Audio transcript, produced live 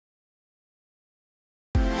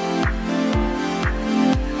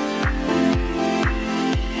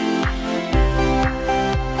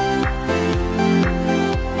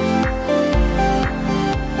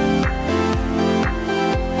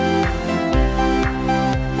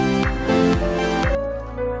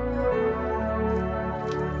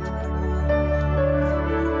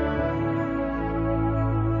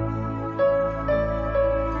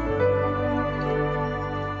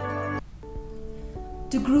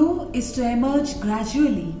Guru is to emerge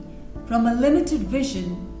gradually from a limited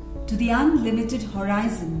vision to the unlimited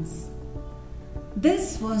horizons.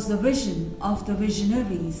 This was the vision of the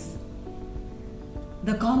visionaries.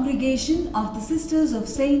 The congregation of the Sisters of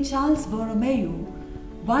St.Charles Borromeo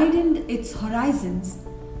widened its horizons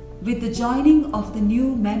with the joining of the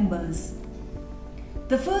new members.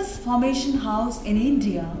 The first formation house in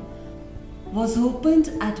India was opened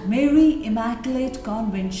at Mary Immaculate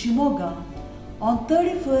Convent, Shimoga on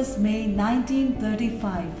 31st May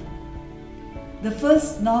 1935. The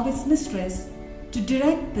first novice mistress to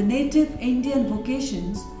direct the native Indian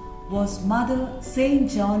vocations was Mother St.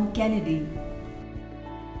 John Kennedy.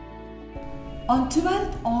 On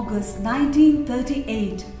 12th August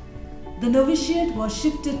 1938, the novitiate was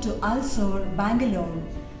shifted to Ulsor, Bangalore,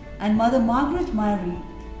 and Mother Margaret Mary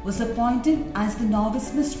was appointed as the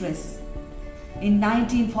novice mistress. In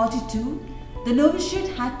 1942, the novitiate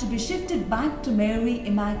had to be shifted back to Mary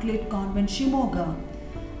Immaculate Convent, Shimoga,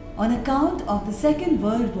 on account of the Second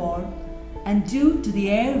World War and due to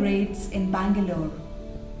the air raids in Bangalore.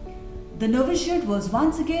 The novitiate was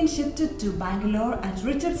once again shifted to Bangalore at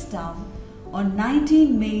Richardstown on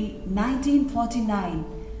 19 May 1949,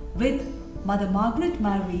 with Mother Margaret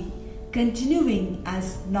Mary continuing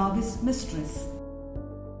as novice mistress.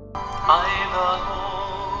 I, the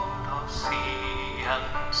Lord of sea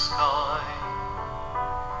and sky,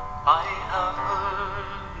 I have heard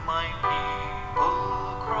my people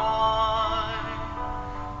cry,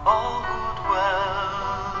 all who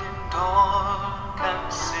dwell in dark and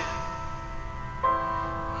sin,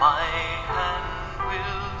 my hand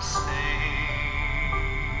will stay.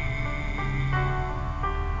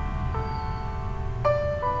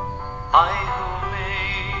 I who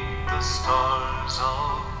made the stars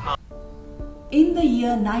of night. In the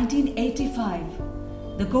year 1985,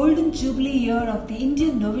 the Golden Jubilee year of the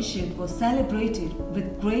Indian novitiate was celebrated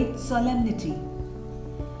with great solemnity.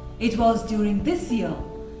 It was during this year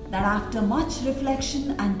that after much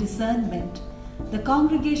reflection and discernment, the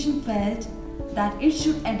congregation felt that it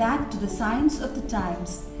should adapt to the signs of the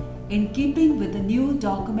times in keeping with the new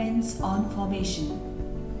documents on formation.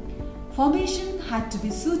 Formation had to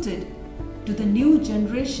be suited to the new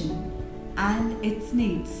generation and its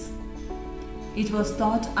needs. It was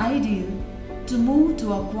thought ideal to move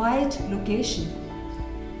to a quiet location.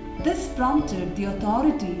 This prompted the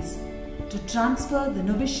authorities to transfer the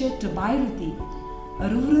novitiate to Bairuthi, a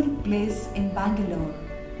rural place in Bangalore.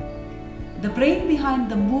 The brain behind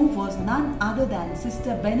the move was none other than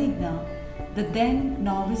Sister Benigna, the then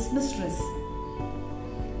novice mistress.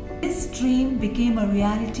 This dream became a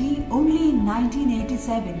reality only in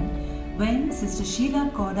 1987 when Sister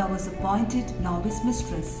Sheila Koda was appointed novice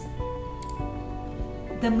mistress.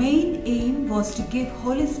 The main aim was to give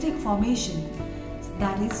holistic formation,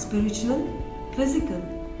 that is spiritual, physical,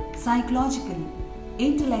 psychological,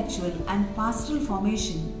 intellectual and pastoral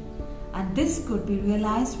formation, and this could be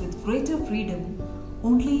realized with greater freedom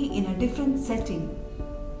only in a different setting.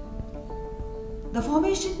 The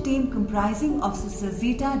formation team comprising of Sister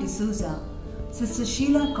Zita D'Souza, Sister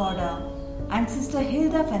Sheila Koda and Sister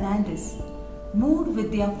Hilda Fernandez moved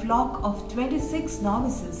with their flock of 26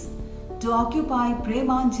 novices to occupy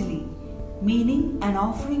Premanjali, meaning an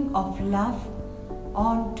offering of love,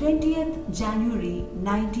 on 20th January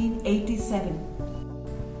 1987.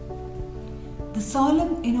 The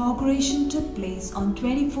solemn inauguration took place on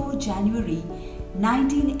 24 January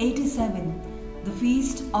 1987, the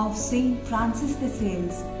feast of St. Francis de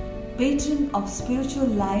Sales, patron of spiritual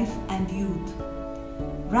life and youth.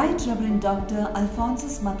 Right Reverend Dr.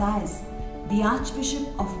 Alphonsus Matthias, the Archbishop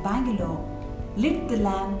of Bangalore, lit the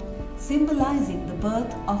lamp symbolizing the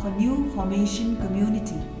birth of a new formation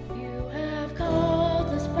community. You have called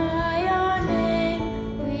us by our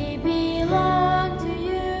name, we belong to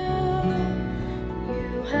you.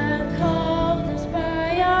 You have called us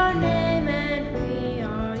by our name and we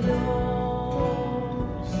are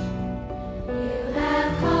yours. You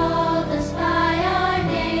have called us by our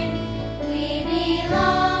name, we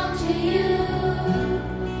belong to you.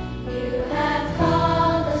 You have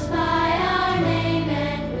called us by our name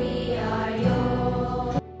and we are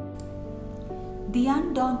yours. The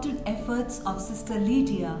undaunted efforts of Sister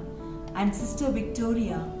Lydia and Sister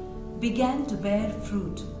Victoria began to bear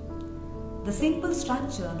fruit. The simple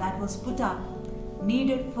structure that was put up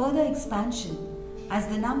needed further expansion as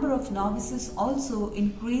the number of novices also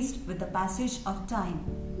increased with the passage of time.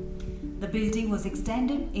 The building was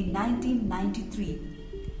extended in 1993.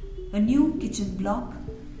 A new kitchen block,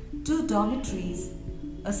 2 dormitories,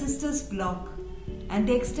 a sisters' block, and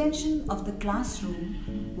the extension of the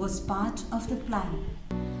classroom was part of the plan.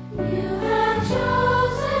 You have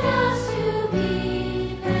chosen us to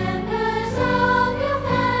be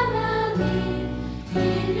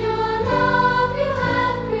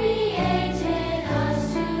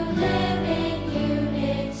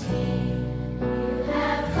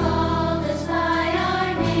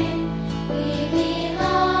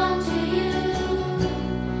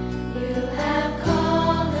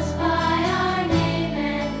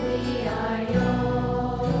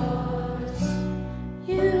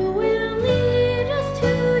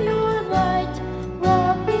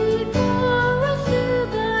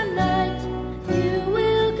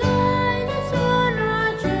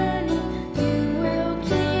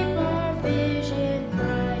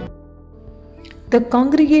The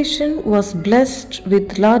congregation was blessed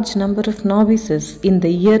with large number of novices in the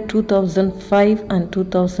year 2005 and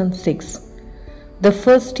 2006. The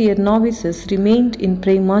first year novices remained in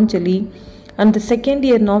Premanjali and the second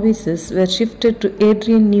year novices were shifted to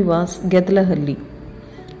Adrian Nivas, Gedlahalli.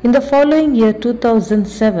 In the following year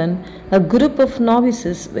 2007, a group of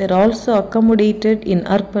novices were also accommodated in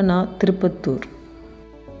Arpana, Tirupattur.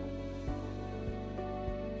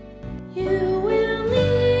 You will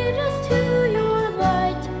lead us to your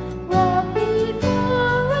light, walk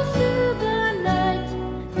before us through the night.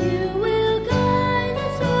 You will guide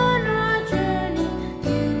us on our journey,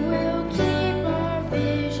 you will keep our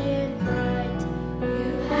vision bright.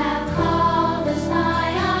 You have called us by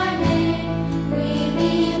our name, we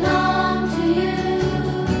belong to you.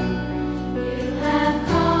 You have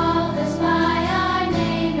called us by our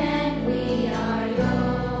name and we are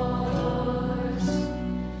yours.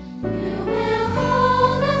 You will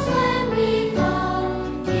hold us when we fall,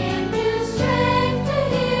 give new strength to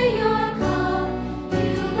hear your call.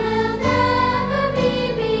 You will never be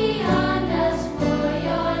beyond us, for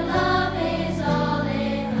your love is all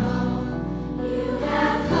in all. You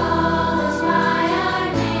have called us by our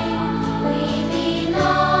name, we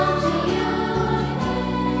belong to you.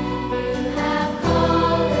 You have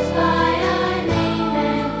called us by our name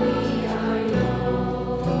and we are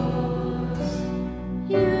yours.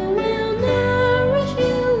 You will nourish,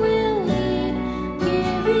 you will lead,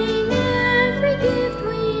 giving every gift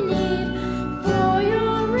we need. For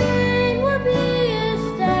your reign will be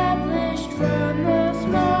established from the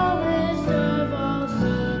smallest of all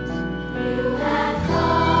seeds. You have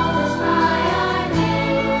called us by our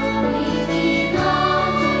name, we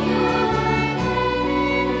belong to you.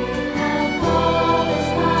 You have called us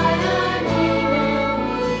by our name and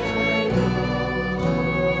we are yours.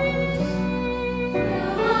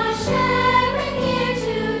 Through our sharing here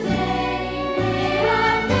today, may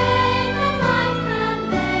our faith and life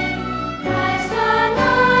convey Christ our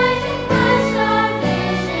light and Christ our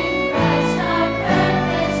vision, Christ our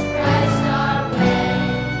purpose, Christ our way.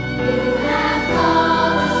 You have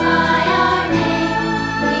called us by our name,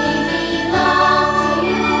 we belong to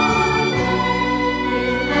you. You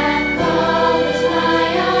have called us by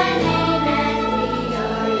our name and we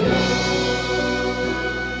are yours.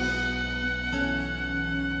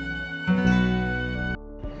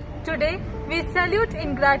 Today, we salute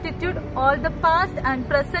in gratitude all the past and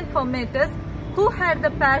present formators who had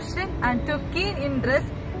the passion and took keen interest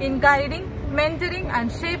in guiding, mentoring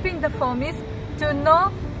and shaping the formees to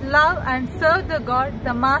know, love and serve the God,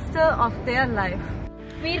 the master of their life.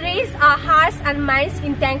 We raise our hearts and minds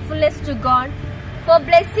in thankfulness to God for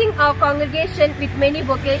blessing our congregation with many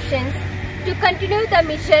vocations to continue the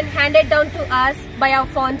mission handed down to us by our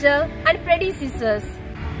founder and predecessors.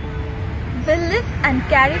 Will live and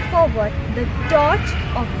carry forward the torch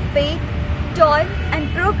of faith, toil and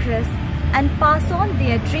progress and pass on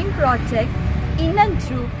their dream project in and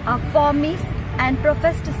through our formees and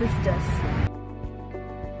professed sisters.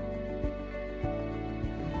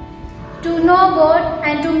 To know God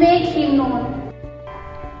and to make Him known.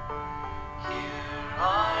 Here I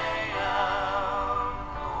am,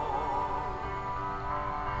 Lord.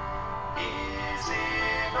 Is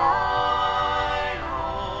it I,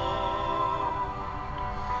 Lord?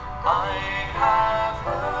 I have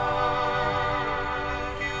heard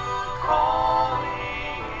you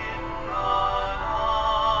calling in the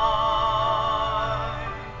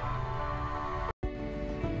night.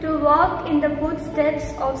 To walk in the footsteps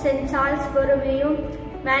of St.Charles Borromeo,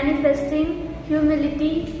 manifesting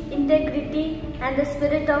humility, integrity, and the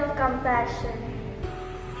spirit of compassion.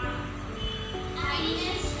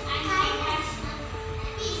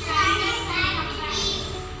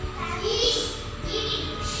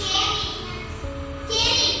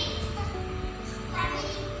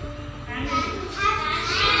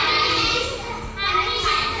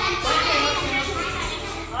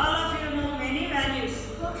 All of you know many values.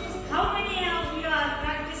 How many of you are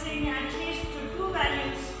practicing at least two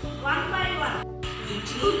values, one by one? Did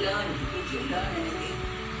you learn anything?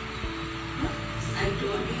 I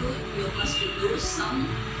told you you must do some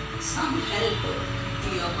help to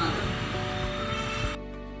your mother.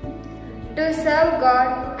 To serve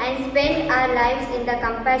God and spend our lives in the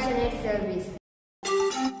compassionate service.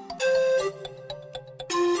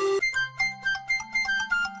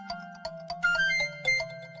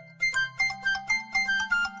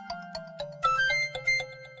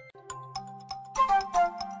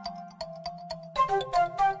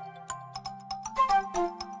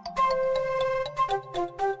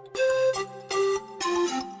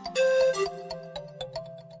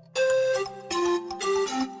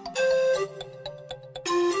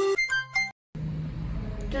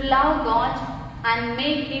 and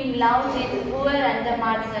make Him loved in the poor and the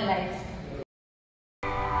marginalized.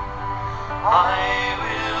 I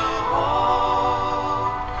will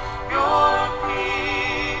hold your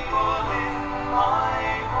people in my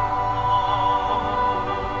home.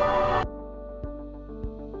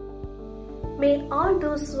 May all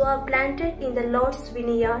those who are planted in the Lord's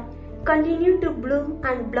vineyard continue to bloom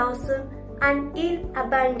and blossom and yield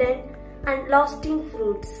abundant and lasting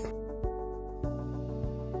fruits.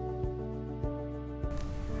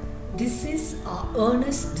 This is our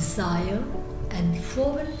earnest desire and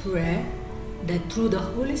fervent prayer that through the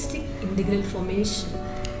holistic integral formation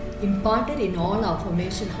imparted in all our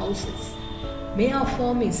formation houses, may our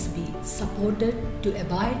formees be supported to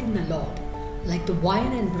abide in the Lord like the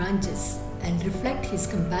vine and branches and reflect His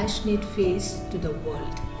compassionate face to the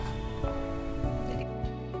world.